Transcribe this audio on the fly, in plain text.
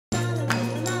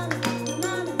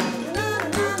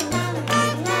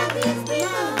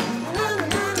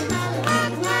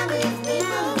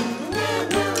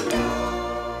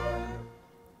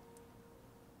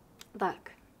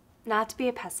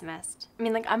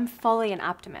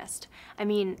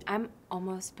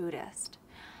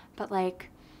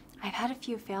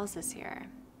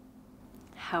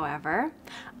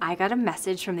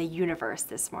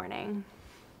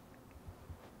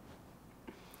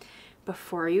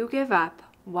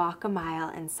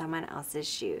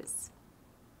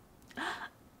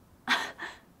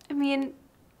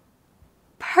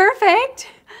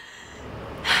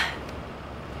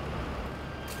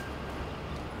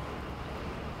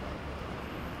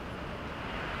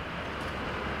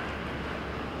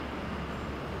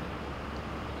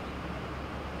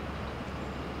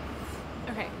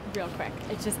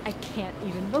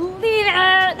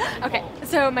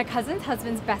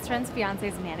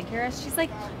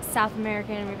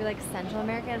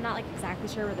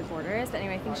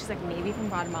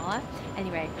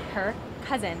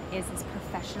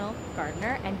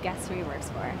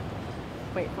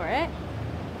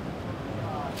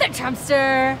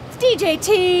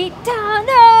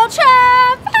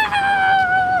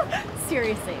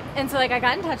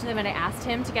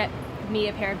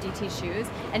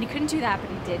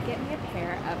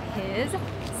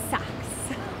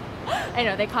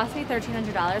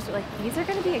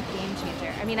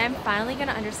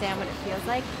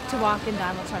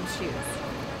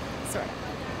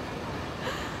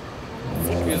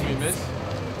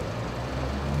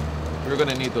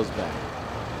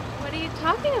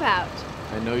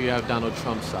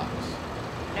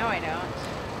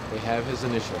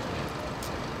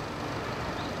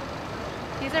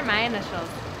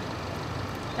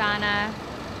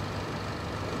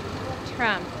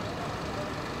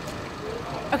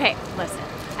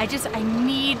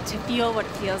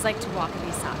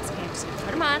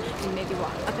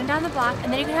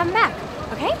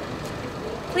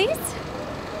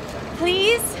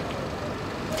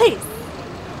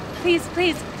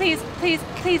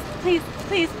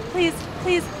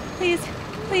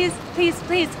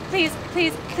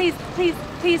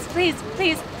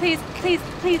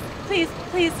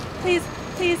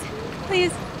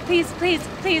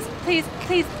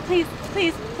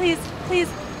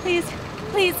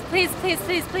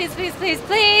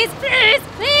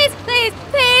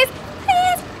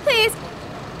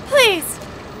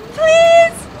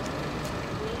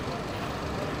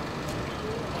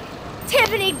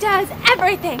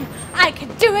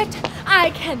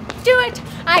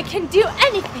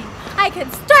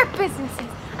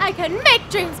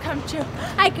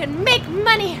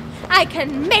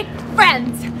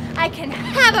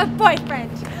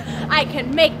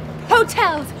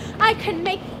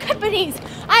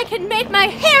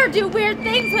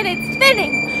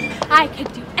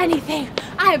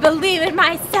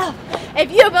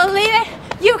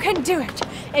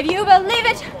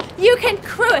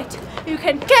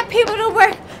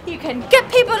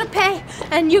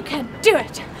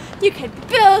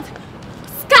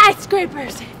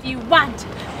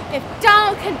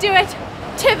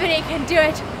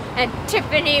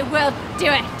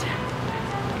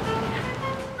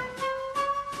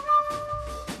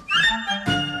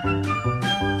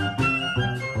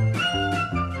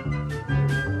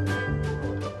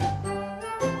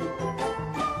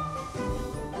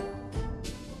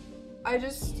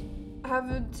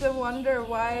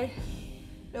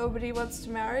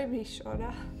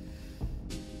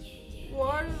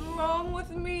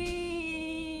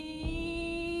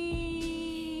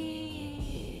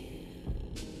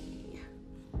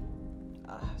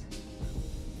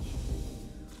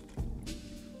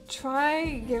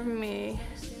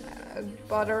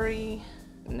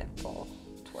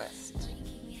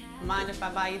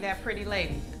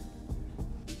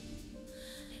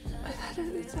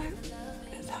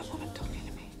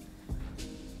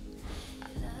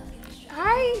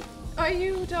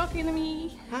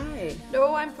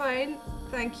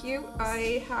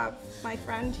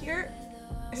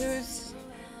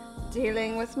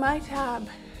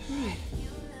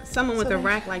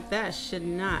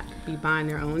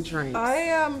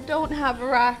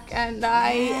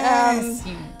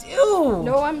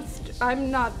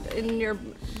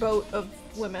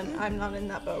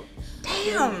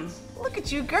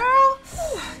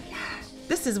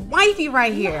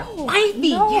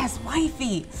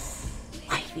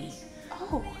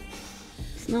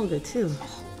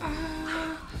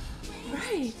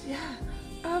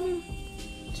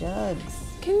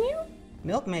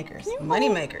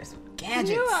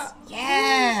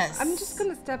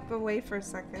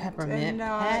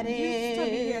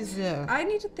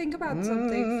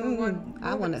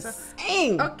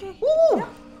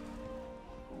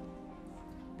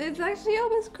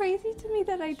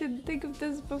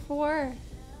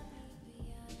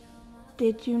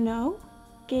Did you know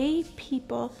gay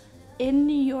people in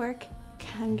New York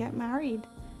can get married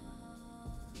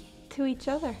to each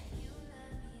other?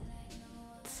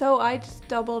 So I just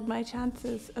doubled my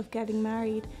chances of getting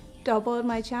married, doubled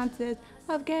my chances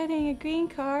of getting a green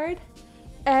card,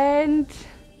 and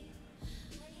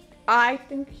I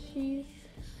think she's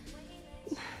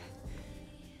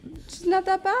not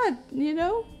that bad, you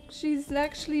know? She's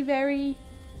actually very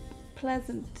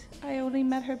pleasant. I only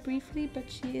met her briefly, but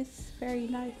she is very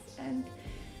nice. And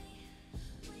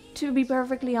to be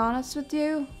perfectly honest with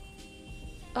you,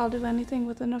 I'll do anything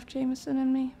with enough Jameson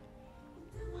in me.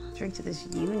 Drink to this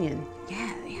union.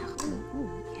 Yeah, yeah.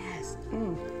 Ooh, yes.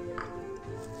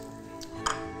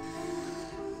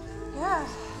 Yeah.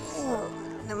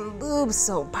 Ew, them boobs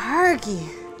so perky.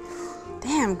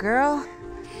 Damn, girl.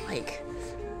 Like,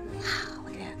 wow,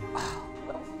 look at that.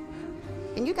 Oh.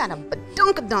 And you got a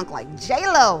badunk-a-dunk like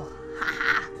J-Lo. Ha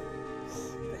ha.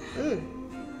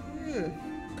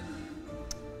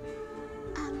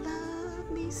 I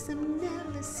love me some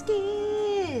vanilla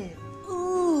skin.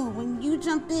 Ooh, when you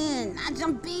jump in, I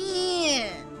jump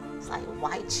in. It's like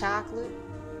white chocolate,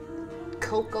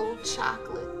 cocoa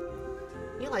chocolate.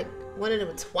 You're like one of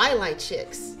them Twilight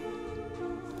chicks.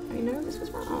 Are you nervous?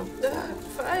 What's wrong?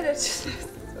 Fine, it's just...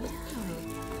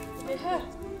 Yeah,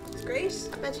 it's great.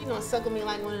 I bet you're gonna suckle me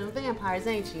like one of them vampires,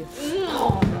 ain't you?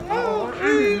 Oh,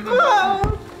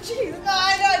 jeez, no,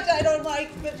 I don't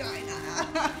like vagina.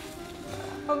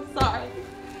 I'm sorry.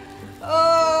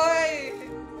 Oh,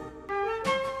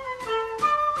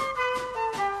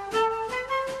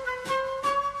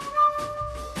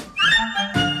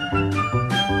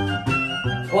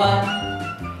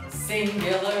 One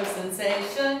singular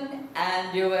sensation,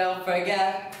 and you will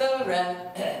forget the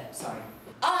rest. Sorry.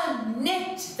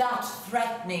 Unknit that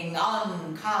threatening,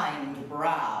 unkind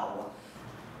brow.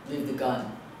 Leave the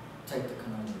gun. Take the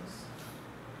cannolis.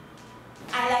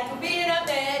 I like to be in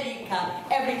America.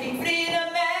 Everything free in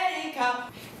America.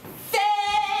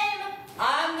 Fame!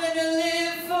 I'm gonna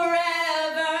live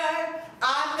forever.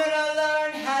 I'm gonna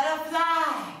learn how to fly.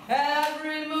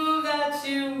 Every move that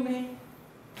you make.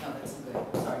 No, that's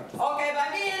not good. Sorry. Okay, but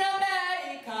me in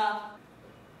America.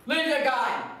 Leave the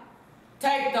gun.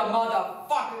 Take the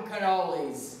motherfucking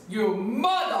cannolis. You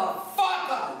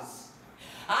motherfuckers.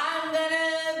 I'm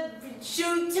gonna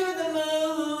shoot to the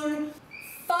moon.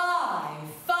 Fly,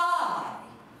 fly.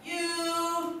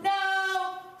 You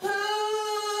know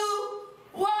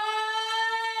who won.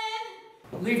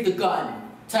 Leave the gun.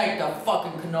 Take the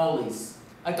fucking cannolis.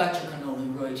 I got your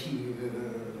cannoli right here.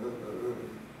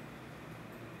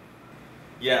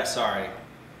 Yeah, sorry.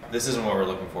 This isn't what we're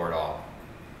looking for at all.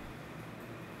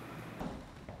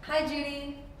 Hi,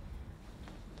 Judy.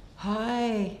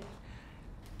 Hi.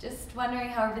 Just wondering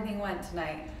how everything went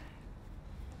tonight.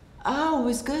 Oh, it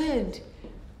was good.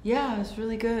 Yeah, it was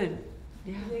really good.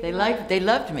 Yeah, they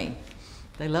loved me.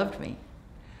 They loved me.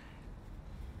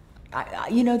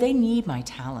 You know, they need my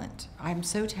talent. I'm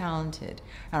so talented,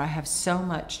 and I have so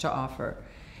much to offer,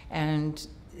 and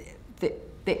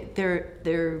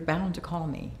they're bound to call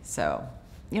me. So,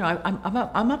 you know,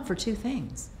 I'm up for two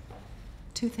things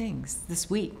this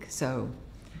week. So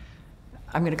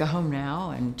I'm gonna go home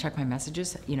now and check my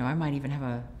messages. You know, I might even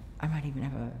have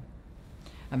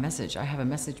a message. I have a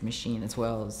message machine as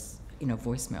well as, you know,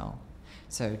 voicemail.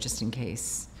 So just in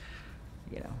case,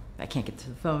 you know, I can't get to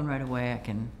the phone right away,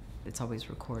 it's always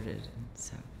recorded, and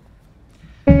so.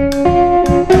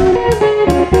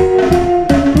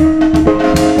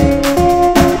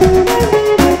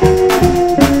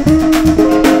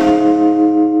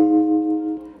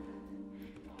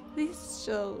 These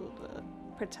she'll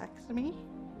protect me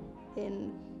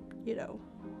in, you know,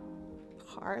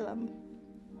 Harlem.